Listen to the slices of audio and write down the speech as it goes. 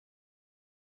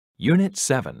Unit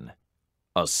 7.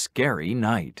 A Scary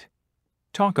Night.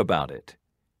 Talk about it.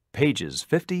 Pages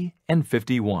 50 and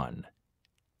 51.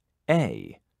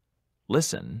 A.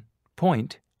 Listen,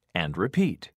 point, and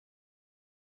repeat.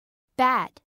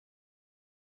 Bat,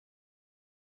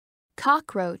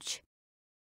 cockroach,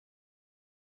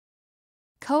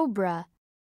 cobra,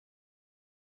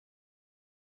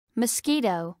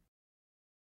 mosquito,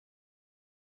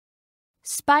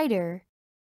 spider,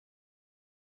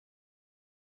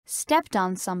 stepped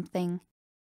on something,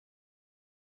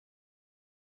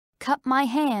 cut my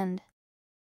hand,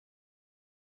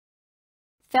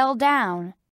 fell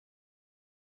down,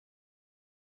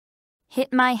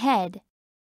 hit my head,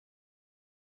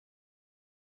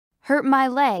 hurt my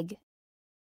leg.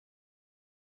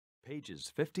 Pages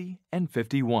 50 and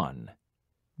 51.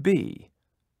 B.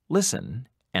 Listen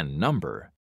and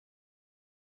number.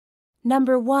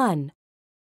 Number 1.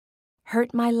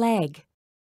 Hurt my leg.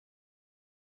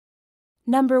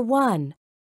 Number 1.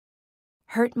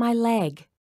 Hurt my leg.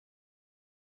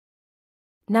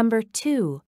 Number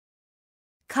 2.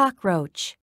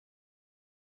 Cockroach.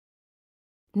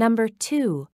 Number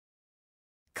 2.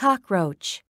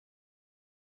 Cockroach.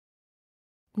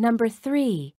 Number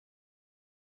 3.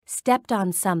 Stepped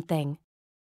on something.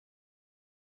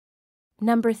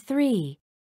 Number 3.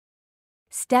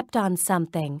 Stepped on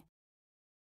something.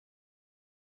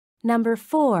 Number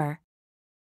 4.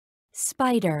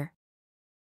 Spider.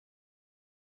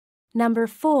 Number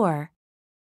 4.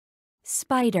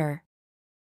 Spider.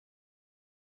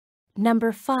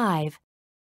 Number 5.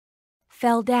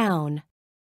 Fell down.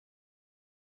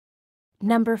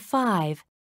 Number 5.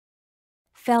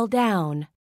 Fell down.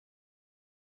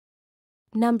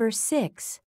 Number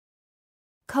 6.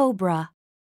 Cobra.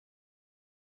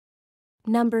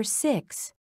 Number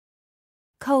 6.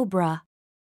 Cobra.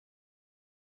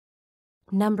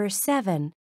 Number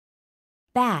 7.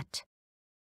 Bat.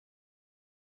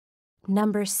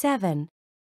 Number 7.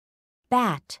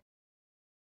 Bat.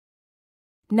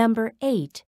 Number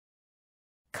 8.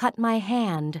 Cut my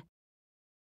hand.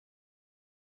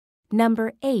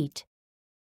 Number 8.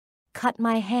 Cut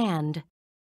my hand.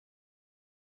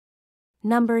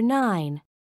 Number 9.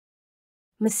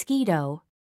 Mosquito.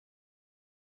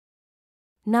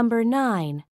 Number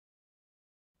 9.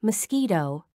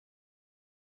 Mosquito.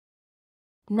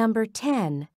 Number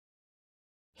 10.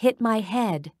 Hit my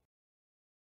head.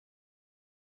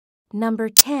 Number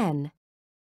 10.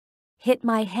 Hit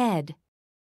my head.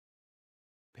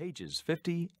 Pages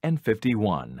 50 and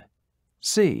 51.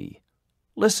 C.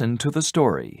 Listen to the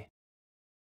story.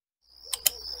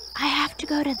 I have to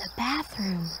go to the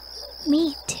bathroom.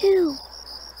 Me too.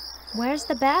 Where's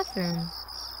the bathroom?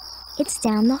 It's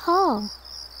down the hall.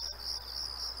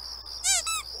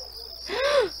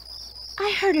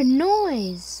 I heard a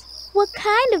noise. What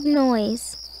kind of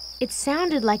noise? It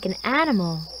sounded like an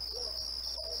animal.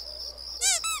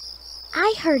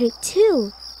 I heard it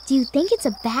too. Do you think it's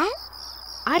a bat?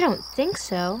 I don't think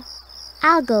so.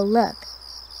 I'll go look.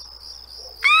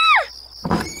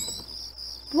 Ah!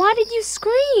 Why did you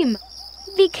scream?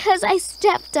 Because I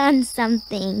stepped on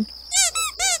something.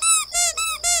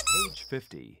 Page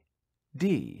 50.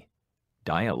 D.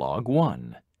 Dialogue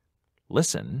 1.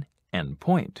 Listen and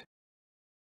point.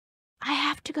 I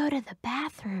have to go to the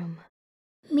bathroom.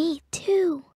 Me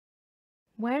too.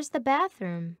 Where's the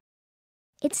bathroom?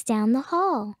 It's down the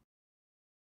hall.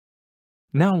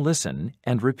 Now listen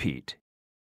and repeat.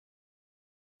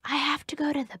 I have to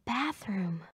go to the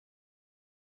bathroom.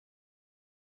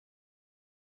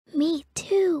 Me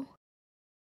too.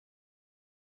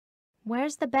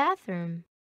 Where's the bathroom?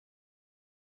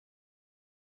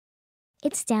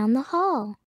 It's down the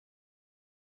hall.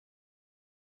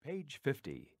 Page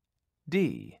 50.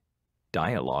 D.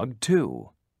 Dialogue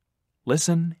 2.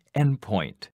 Listen and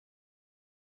point.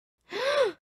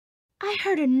 I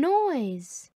heard a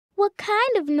noise. What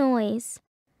kind of noise?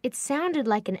 It sounded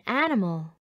like an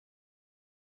animal.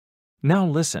 Now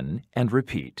listen and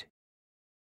repeat.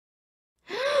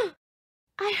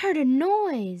 I heard a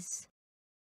noise.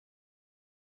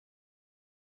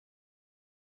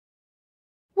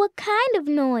 What kind of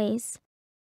noise?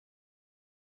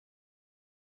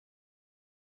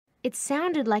 It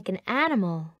sounded like an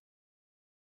animal.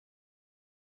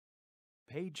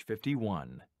 Page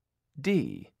 51.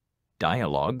 D.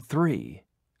 Dialogue 3.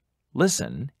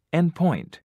 Listen and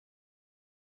point.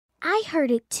 I heard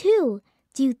it too.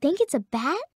 Do you think it's a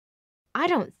bat? I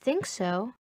don't think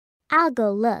so. I'll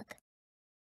go look.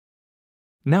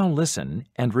 Now listen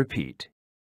and repeat.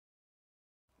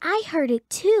 I heard it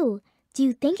too. Do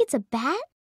you think it's a bat?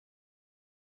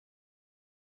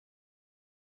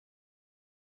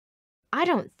 I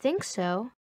don't think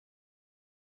so.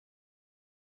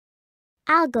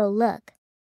 I'll go look.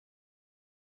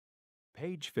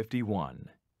 Page 51.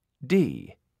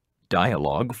 D.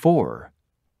 Dialogue 4.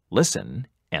 Listen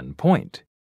and point.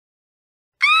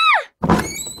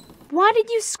 Why did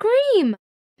you scream?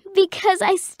 Because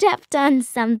I stepped on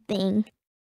something.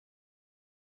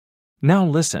 Now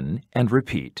listen and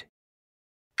repeat.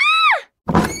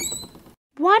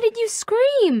 Why did you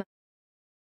scream?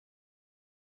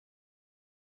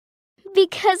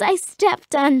 Because I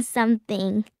stepped on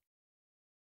something.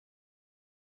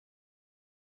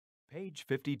 Page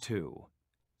 52.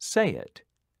 Say it.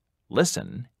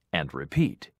 Listen and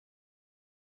repeat.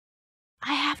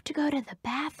 I have to go to the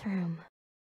bathroom.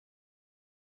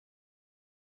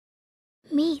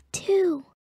 Me too.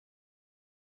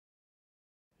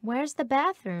 Where's the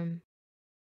bathroom?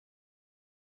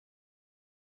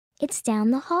 It's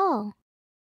down the hall.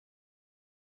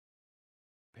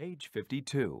 Page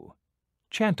 52.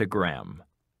 Chantogram.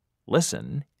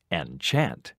 Listen and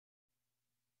chant.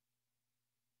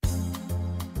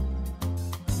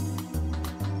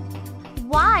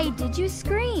 Why did you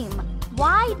scream?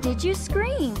 Why did you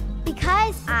scream?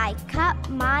 Because I cut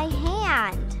my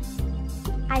hand.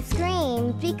 I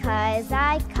screamed because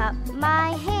I cut my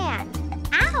hand.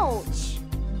 Ouch!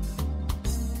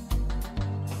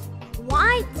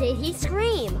 Why did he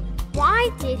scream? Why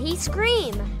did he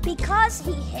scream? Because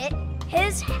he hit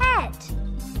his head.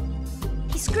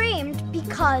 He screamed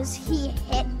because he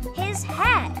hit his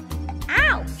head.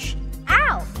 Ouch!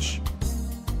 Ouch!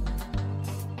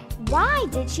 Why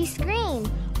did she scream?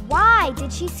 Why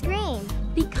did she scream?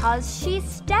 Because she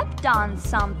stepped on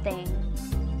something.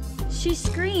 She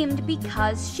screamed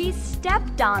because she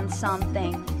stepped on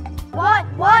something. What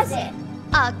was it?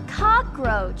 A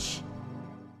cockroach.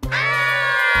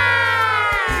 Ah!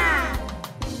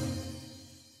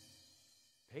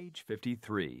 Page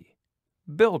 53.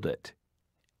 Build it.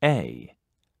 A.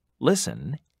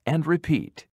 Listen and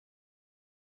repeat.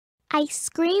 I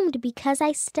screamed because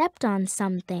I stepped on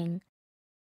something.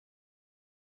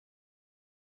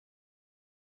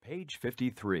 Page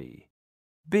 53.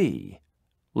 B.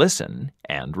 Listen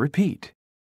and repeat.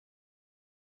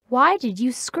 Why did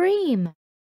you scream?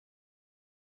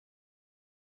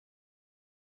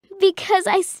 Because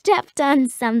I stepped on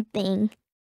something.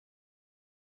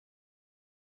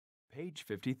 Page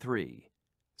 53.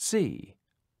 C.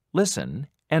 Listen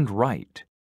and write.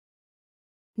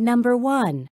 Number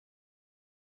 1.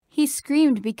 He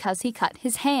screamed because he cut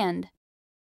his hand.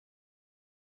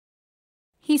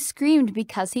 He screamed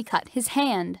because he cut his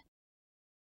hand.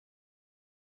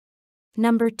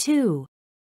 Number 2.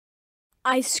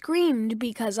 I screamed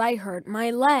because I hurt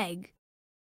my leg.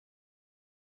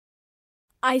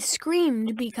 I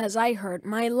screamed because I hurt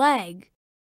my leg.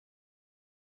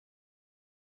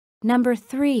 Number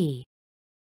 3.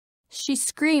 She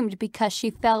screamed because she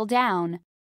fell down.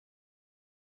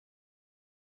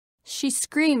 She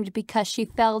screamed because she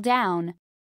fell down.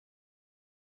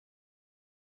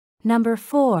 Number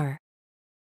 4.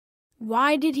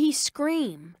 Why did he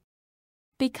scream?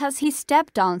 Because he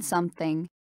stepped on something.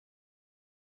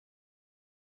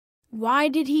 Why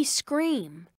did he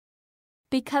scream?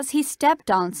 Because he stepped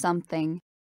on something.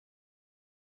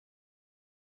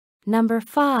 Number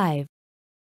 5.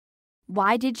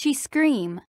 Why did she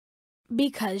scream?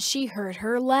 Because she hurt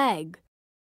her leg.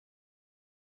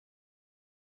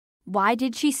 Why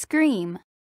did she scream?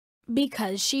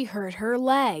 Because she hurt her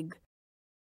leg.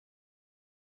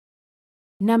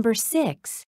 Number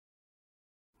 6.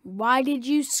 Why did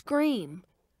you scream?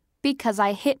 Because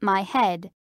I hit my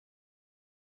head.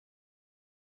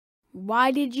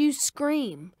 Why did you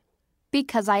scream?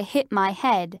 Because I hit my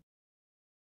head.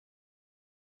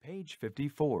 Page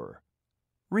 54.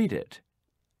 Read it.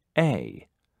 A.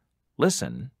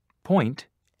 Listen, point,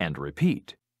 and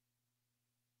repeat.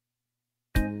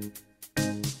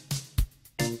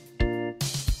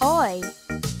 Oi,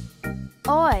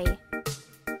 oi.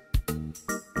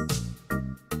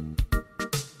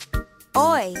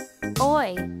 Oi,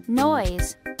 oi,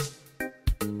 noise.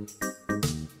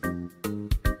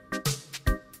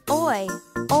 Oi,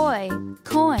 oi,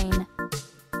 coin.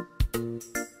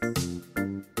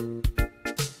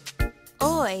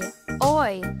 Oi,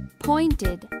 oi,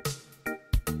 pointed.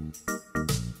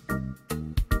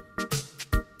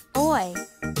 Oi,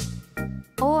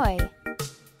 oi.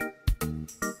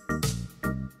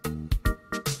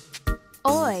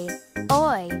 Oi,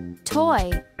 oi,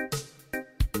 toy.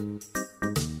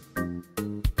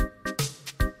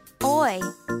 Oi,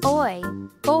 oi,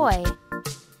 boy.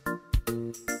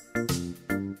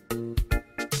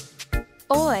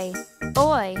 Oi,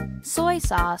 oi, soy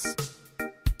sauce.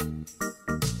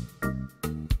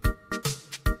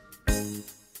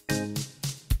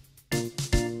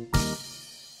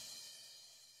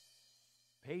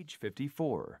 Page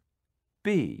 54.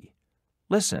 B.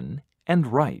 Listen and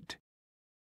write.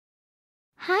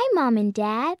 Hi, Mom and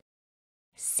Dad.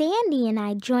 Sandy and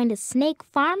I joined a snake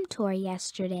farm tour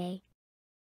yesterday.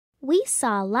 We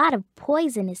saw a lot of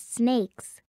poisonous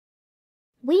snakes.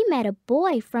 We met a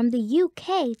boy from the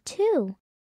UK, too.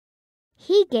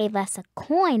 He gave us a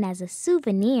coin as a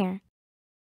souvenir.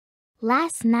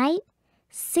 Last night,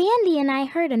 Sandy and I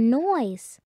heard a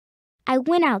noise. I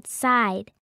went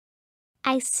outside.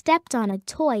 I stepped on a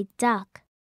toy duck.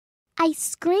 I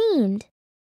screamed.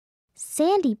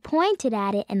 Sandy pointed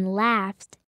at it and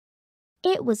laughed.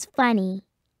 It was funny,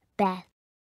 Beth.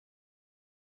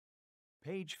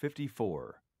 Page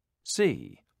 54.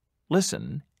 C.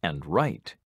 Listen and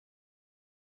write.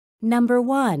 Number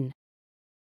 1.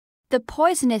 The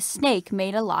poisonous snake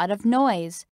made a lot of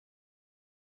noise.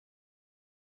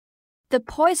 The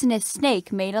poisonous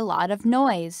snake made a lot of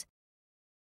noise.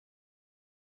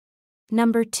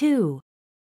 Number 2.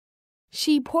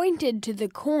 She pointed to the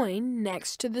coin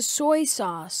next to the soy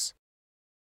sauce.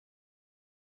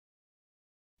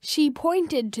 She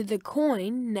pointed to the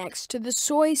coin next to the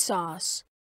soy sauce.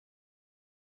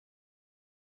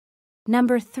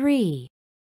 Number 3.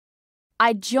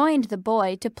 I joined the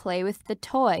boy to play with the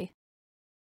toy.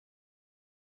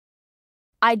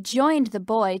 I joined the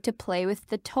boy to play with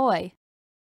the toy.